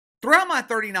Throughout my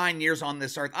 39 years on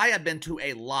this earth, I have been to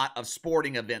a lot of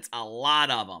sporting events, a lot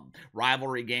of them.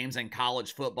 Rivalry games in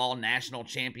college football, national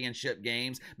championship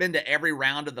games, been to every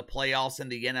round of the playoffs in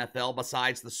the NFL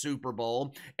besides the Super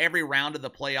Bowl, every round of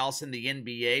the playoffs in the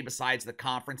NBA besides the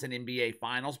conference and NBA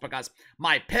finals, because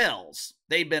my pals,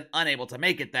 they've been unable to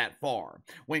make it that far.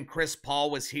 When Chris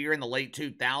Paul was here in the late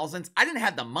 2000s, I didn't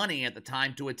have the money at the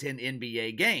time to attend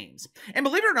NBA games. And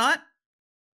believe it or not,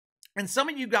 and some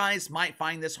of you guys might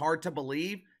find this hard to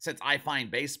believe since I find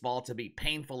baseball to be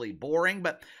painfully boring,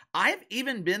 but I've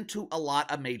even been to a lot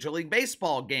of Major League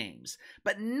Baseball games.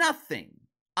 But nothing,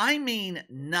 I mean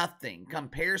nothing,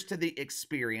 compares to the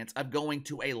experience of going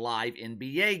to a live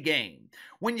NBA game.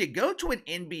 When you go to an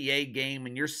NBA game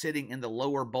and you're sitting in the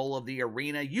lower bowl of the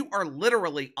arena, you are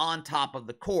literally on top of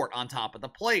the court, on top of the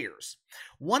players.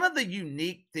 One of the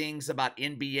unique things about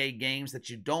NBA games that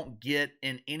you don't get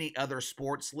in any other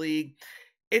sports league,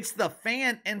 it's the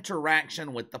fan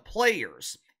interaction with the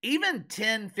players. Even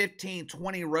 10, 15,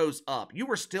 20 rows up, you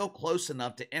were still close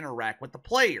enough to interact with the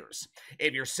players.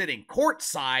 If you're sitting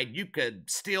courtside, you could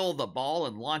steal the ball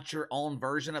and launch your own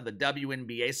version of the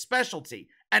WNBA specialty,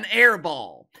 an air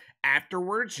ball.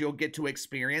 Afterwards, you'll get to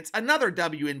experience another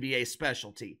WNBA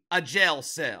specialty, a jail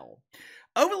cell.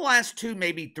 Over the last 2,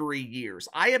 maybe 3 years,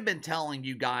 I have been telling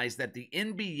you guys that the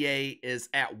NBA is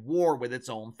at war with its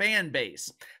own fan base.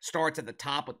 Starts at the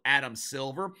top with Adam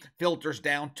Silver, filters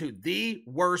down to the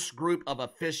worst group of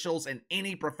officials in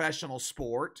any professional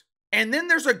sport. And then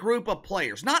there's a group of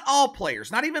players, not all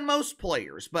players, not even most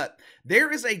players, but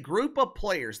there is a group of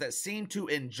players that seem to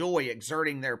enjoy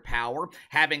exerting their power,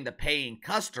 having the paying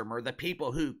customer, the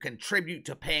people who contribute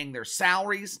to paying their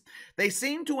salaries. They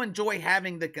seem to enjoy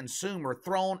having the consumer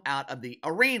thrown out of the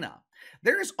arena.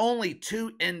 There's only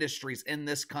 2 industries in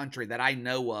this country that I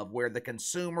know of where the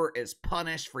consumer is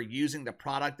punished for using the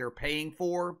product they're paying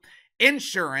for: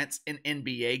 insurance and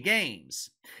NBA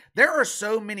games. There are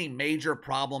so many major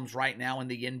problems right now in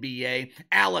the NBA.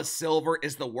 Alice Silver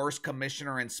is the worst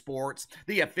commissioner in sports.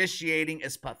 The officiating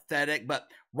is pathetic, but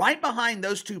right behind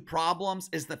those 2 problems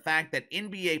is the fact that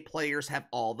NBA players have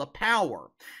all the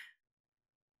power.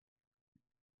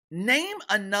 Name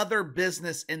another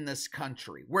business in this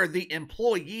country where the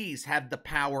employees have the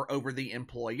power over the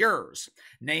employers.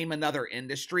 Name another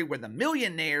industry where the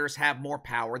millionaires have more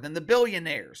power than the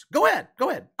billionaires. Go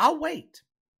ahead. I'll wait.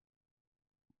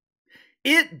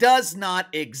 It does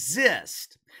not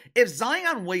exist. If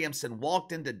Zion Williamson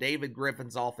walked into David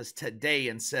Griffin's office today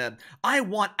and said, "I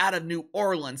want out of New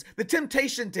Orleans. The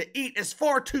temptation to eat is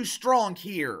far too strong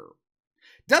here."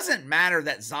 Doesn't matter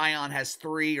that Zion has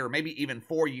 3 or maybe even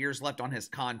 4 years left on his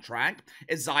contract.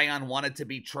 If Zion wanted to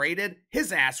be traded,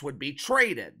 his ass would be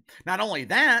traded. Not only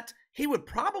that, he would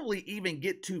probably even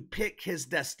get to pick his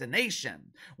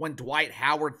destination. When Dwight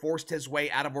Howard forced his way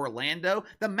out of Orlando,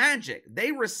 the Magic,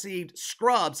 they received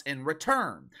scrubs in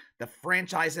return. The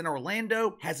franchise in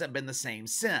Orlando hasn't been the same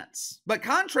since. But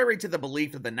contrary to the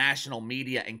belief of the national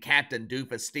media and Captain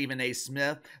Doofus Stephen A.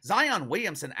 Smith, Zion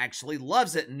Williamson actually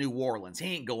loves it in New Orleans.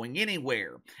 He ain't going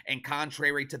anywhere. And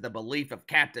contrary to the belief of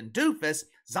Captain Doofus,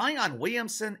 Zion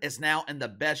Williamson is now in the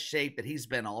best shape that he's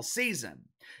been all season.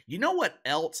 You know what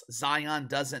else Zion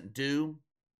doesn't do?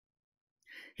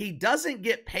 He doesn't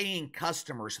get paying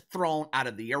customers thrown out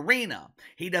of the arena.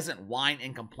 He doesn't whine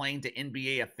and complain to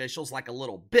NBA officials like a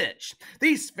little bitch.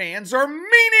 "These fans are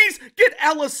meanies! Get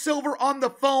Alice Silver on the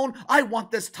phone! I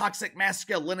want this toxic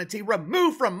masculinity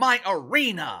removed from my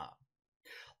arena!"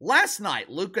 Last night,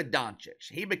 Luka Doncic,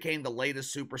 he became the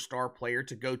latest superstar player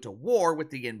to go to war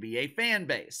with the NBA fan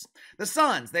base. The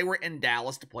Suns, they were in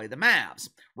Dallas to play the Mavs.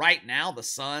 Right now, the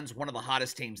Suns, one of the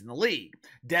hottest teams in the league.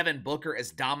 Devin Booker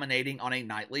is dominating on a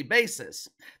nightly basis.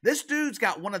 This dude's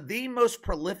got one of the most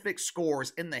prolific scorers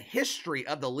in the history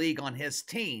of the league on his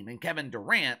team, and Kevin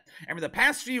Durant. And for the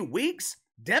past few weeks,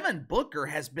 Devin Booker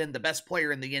has been the best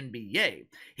player in the NBA.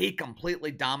 He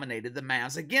completely dominated the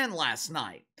Mavs again last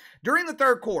night. During the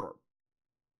 3rd quarter,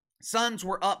 Suns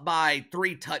were up by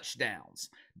 3 touchdowns.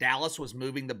 Dallas was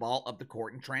moving the ball up the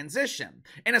court in transition.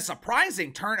 In a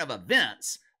surprising turn of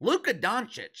events, Luka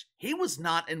Doncic, he was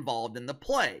not involved in the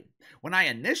play. When I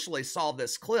initially saw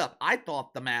this clip, I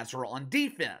thought the Mavs were on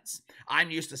defense.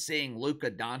 I'm used to seeing Luka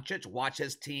Doncic watch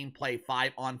his team play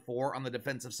 5-on-4 on the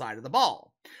defensive side of the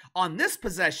ball. On this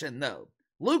possession, though,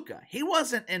 Luka, he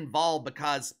wasn't involved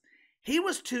because he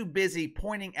was too busy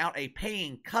pointing out a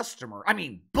paying customer,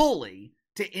 bully,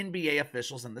 to NBA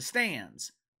officials in the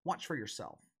stands. Watch for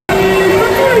yourself.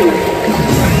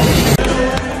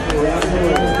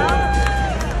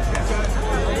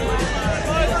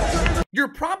 You're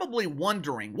probably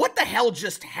wondering, what the hell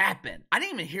just happened? I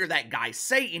didn't even hear that guy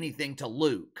say anything to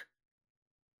Luke.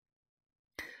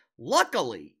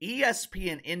 Luckily,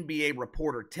 ESPN NBA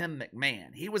reporter Tim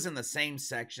McMahon, he was in the same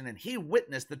section and he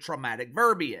witnessed the traumatic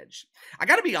verbiage. I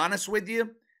gotta be honest with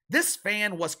you, this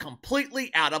fan was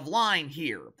completely out of line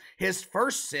here. His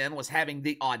first sin was having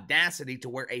the audacity to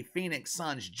wear a Phoenix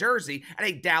Suns jersey at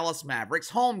a Dallas Mavericks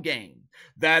home game.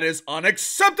 That is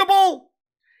unacceptable!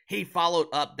 He followed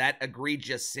up that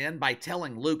egregious sin by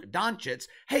telling Luka Doncic,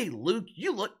 "Hey Luke,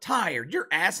 you look tired. Your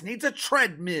ass needs a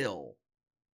treadmill."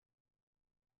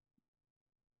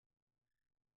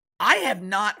 I have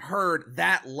not heard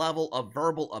that level of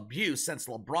verbal abuse since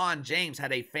LeBron James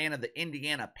had a fan of the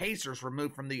Indiana Pacers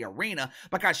removed from the arena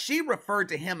because she referred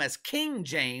to him as King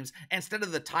James instead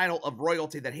of the title of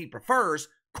royalty that he prefers,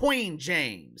 Queen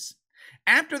James.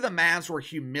 After the Mavs were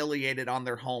humiliated on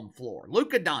their home floor,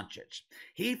 Luka Doncic,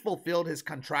 he fulfilled his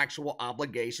contractual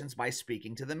obligations by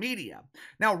speaking to the media.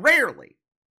 Now, rarely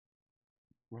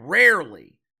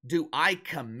do I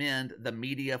commend the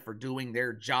media for doing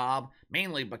their job,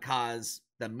 mainly because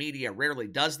the media rarely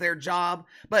does their job,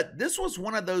 but this was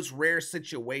one of those rare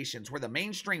situations where the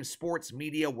mainstream sports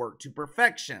media worked to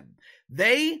perfection.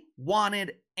 They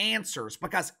wanted answers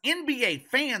because NBA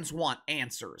fans want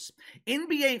answers.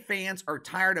 NBA fans are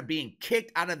tired of being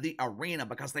kicked out of the arena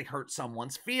because they hurt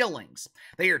someone's feelings.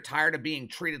 They are tired of being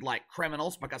treated like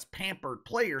criminals because pampered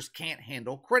players can't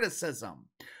handle criticism.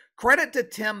 Credit to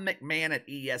Tim McMahon at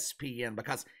ESPN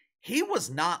because he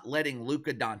was not letting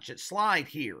Luka Doncic slide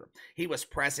here. He was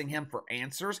pressing him for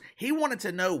answers. He wanted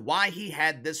to know why he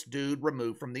had this dude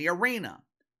removed from the arena.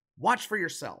 Watch for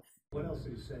yourself. What else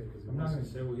did he say? I'm not going to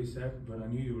say what he said, but I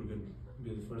knew you were going to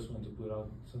be the first one to put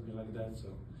out something like that,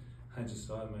 so I just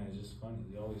thought, man, it's just funny.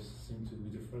 You always seem to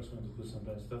be the first one to put some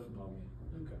bad stuff about me.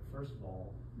 Luka, first of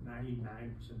all, 99%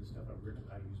 of the stuff I've written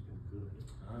about you has been good.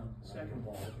 Second of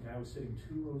all, the guy was sitting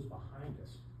 2 rows behind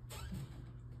us.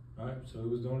 Alright, so it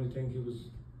was the only thing he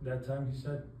was, that time he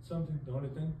said something, the only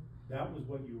thing? That was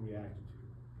what you reacted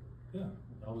to. Yeah,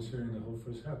 I was hearing the whole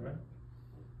first half, right?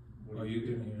 Oh, you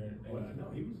didn't hear it? Well,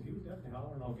 no, he was definitely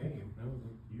hollering all game. No,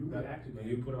 You reacted but to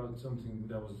you put out something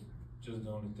that was just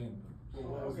the only thing. Well,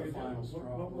 what was the final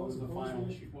straw? What was the final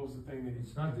issue? What was the thing that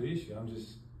It's not the issue, I'm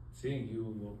just saying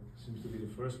you seems to be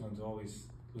the first one to always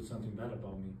put something bad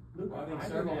about me. Luka, I think I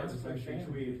several didn't ask for the instances fan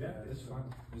to be we- ejected. It's fine,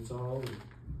 it's all over.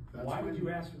 Why would you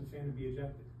ask for the fan to be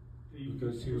ejected?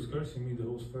 Because he was cursing me the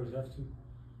whole first half too.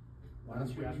 Why don't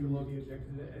you ask for him to be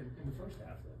ejected in the first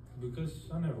half then? Because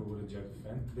I never would eject a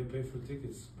fan. They pay for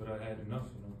tickets, but I had enough,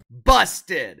 you know.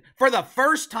 Busted! For the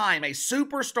first time, a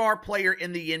superstar player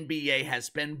in the NBA has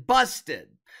been busted.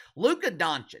 Luka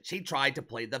Doncic, he tried to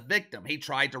play the victim. He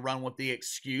tried to run with the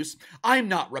excuse, "I'm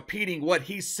not repeating what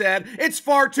he said. It's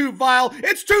far too vile.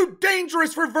 It's too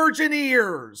dangerous for virgin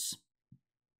ears."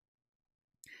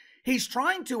 He's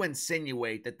trying to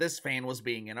insinuate that this fan was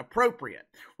being inappropriate.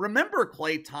 Remember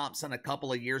Klay Thompson a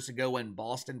couple of years ago in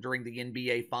Boston during the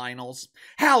NBA Finals?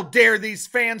 How dare these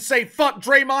fans say fuck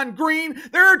Draymond Green?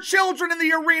 There are children in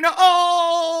the arena.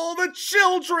 Oh, the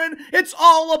children. It's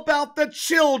all about the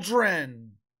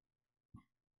children.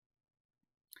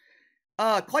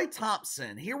 Klay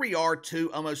Thompson, here we are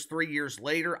almost 3 years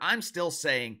later. I'm still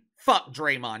saying fuck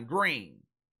Draymond Green.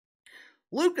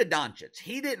 Luka Doncic,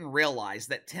 he didn't realize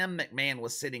that Tim McMahon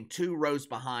was sitting 2 rows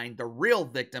behind the real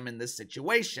victim in this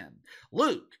situation.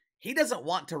 Luke, he doesn't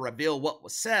want to reveal what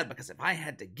was said because if I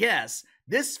had to guess,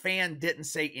 this fan didn't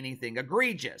say anything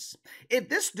egregious. If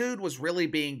this dude was really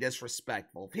being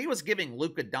disrespectful, if he was giving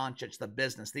Luka Doncic the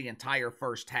business the entire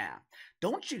first half,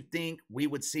 don't you think we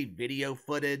would see video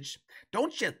footage?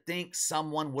 Don't you think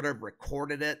someone would have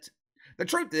recorded it? The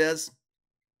truth is,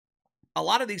 a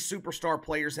lot of these superstar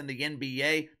players in the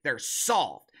NBA, they're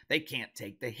soft. They can't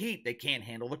take the heat. They can't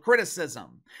handle the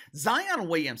criticism. Zion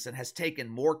Williamson has taken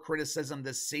more criticism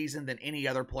this season than any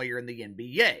other player in the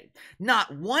NBA.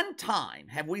 Not one time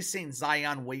have we seen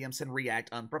Zion Williamson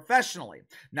react unprofessionally.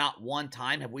 Not one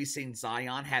time have we seen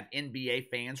Zion have NBA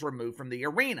fans removed from the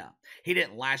arena. He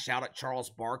didn't lash out at Charles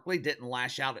Barkley, didn't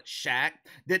lash out at Shaq,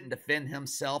 didn't defend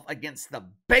himself against the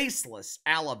baseless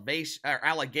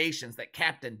allegations that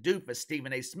Captain Doofus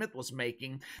Stephen A. Smith was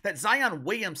making, that Zion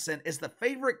Williamson is the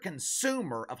favorite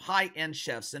consumer of high-end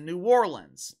chefs in New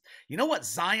Orleans. You know what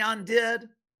Zion did?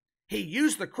 He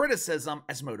used the criticism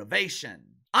as motivation.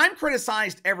 I'm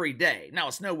criticized every day. Now,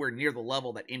 it's nowhere near the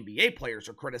level that NBA players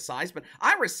are criticized, but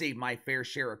I receive my fair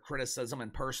share of criticism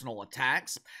and personal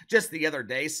attacks. Just the other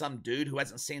day, some dude who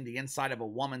hasn't seen the inside of a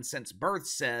woman since birth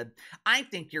said, "I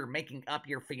think you're making up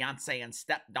your fiance and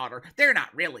stepdaughter. They're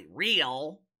not really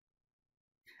real."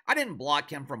 I didn't block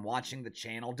him from watching the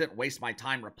channel, didn't waste my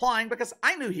time replying because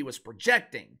I knew he was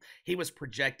projecting. He was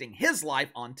projecting his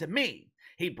life onto me.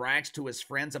 He brags to his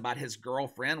friends about his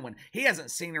girlfriend when he hasn't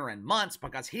seen her in months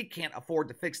because he can't afford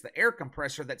to fix the air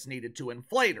compressor that's needed to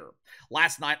inflate her.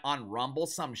 Last night on Rumble,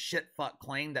 some shitfuck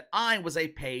claimed that I was a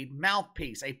paid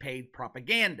mouthpiece, a paid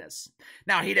propagandist.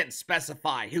 Now, he didn't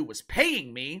specify who was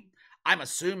paying me. I'm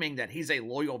assuming that he's a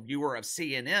loyal viewer of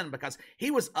CNN because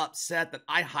he was upset that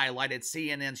I highlighted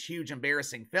CNN's huge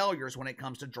embarrassing failures when it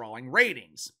comes to drawing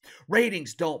ratings.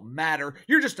 Ratings don't matter.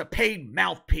 You're just a paid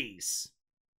mouthpiece.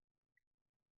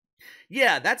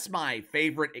 Yeah, that's my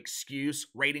favorite excuse.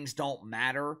 Ratings don't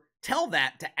matter. Tell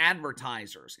that to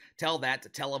advertisers. Tell that to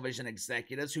television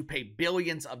executives who pay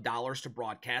billions of dollars to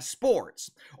broadcast sports.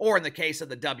 Or in the case of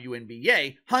the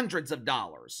WNBA, hundreds of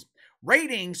dollars.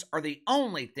 Ratings are the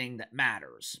only thing that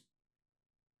matters.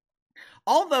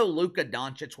 Although Luka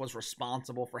Doncic was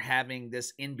responsible for having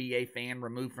this NBA fan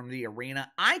removed from the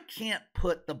arena, I can't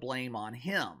put the blame on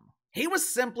him. He was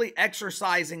simply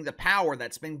exercising the power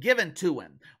that's been given to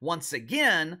him. Once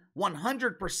again,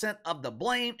 100% of the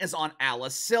blame is on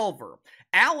Alice Silver.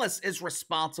 Alice is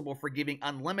responsible for giving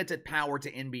unlimited power to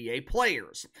NBA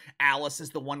players. Alice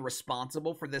is the one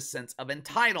responsible for this sense of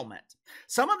entitlement.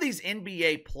 Some of these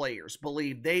NBA players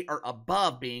believe they are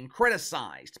above being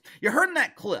criticized. You heard in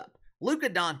that clip,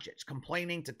 Luka Doncic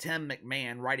complaining to Tim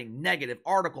McMahon, writing negative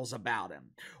articles about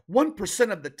him.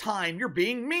 1% of the time you're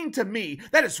being mean to me.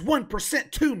 That is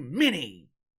 1% too many.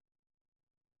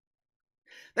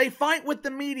 They fight with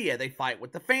the media. They fight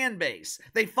with the fan base.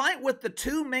 They fight with the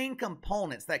two main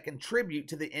components that contribute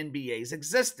to the NBA's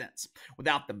existence.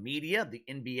 Without the media, the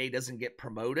NBA doesn't get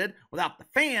promoted. Without the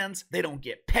fans, they don't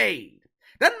get paid.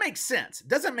 Doesn't make sense.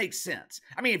 Doesn't make sense.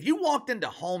 I mean, if you walked into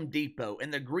Home Depot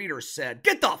and the greeter said,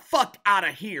 "Get the fuck out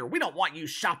of here. We don't want you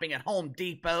shopping at Home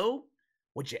Depot,"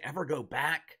 would you ever go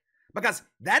back? Because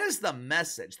that is the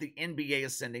message the NBA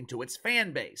is sending to its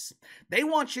fan base. They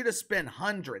want you to spend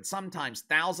hundreds, sometimes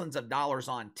thousands of dollars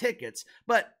on tickets,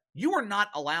 but you are not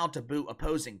allowed to boo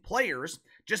opposing players.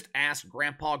 Just ask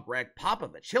Grandpa Greg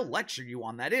Popovich. He'll lecture you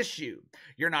on that issue.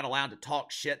 You're not allowed to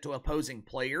talk shit to opposing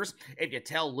players. If you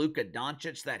tell Luka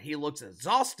Doncic that he looks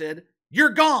exhausted,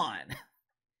 you're gone.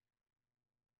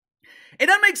 It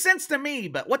doesn't make sense to me,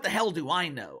 but what the hell do I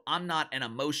know? I'm not an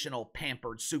emotional,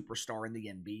 pampered superstar in the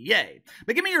NBA.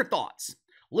 But give me your thoughts.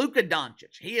 Luka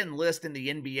Doncic, he enlists in the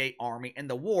NBA Army in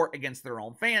the war against their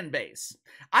own fan base.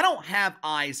 I don't have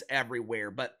eyes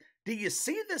everywhere, but do you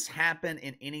see this happen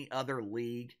in any other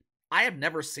league? I have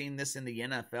never seen this in the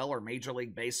NFL or Major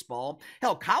League Baseball.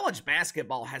 Hell, college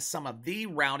basketball has some of the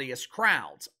rowdiest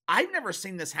crowds. I've never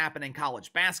seen this happen in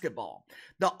college basketball.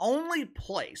 The only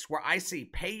place where I see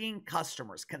paying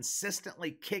customers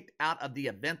consistently kicked out of the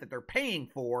event that they're paying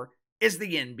for is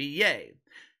the NBA.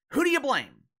 Who do you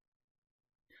blame?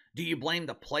 Do you blame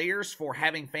the players for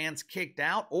having fans kicked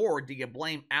out, or do you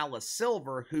blame Alice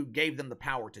Silver who gave them the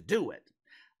power to do it?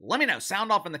 Let me know.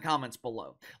 Sound off in the comments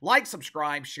below. Like,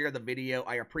 subscribe, share the video.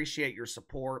 I appreciate your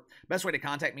support. Best way to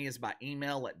contact me is by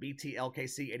email at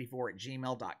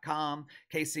btlkc84@gmail.com,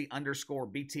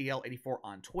 KC_BTL84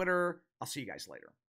 on Twitter. I'll see you guys later.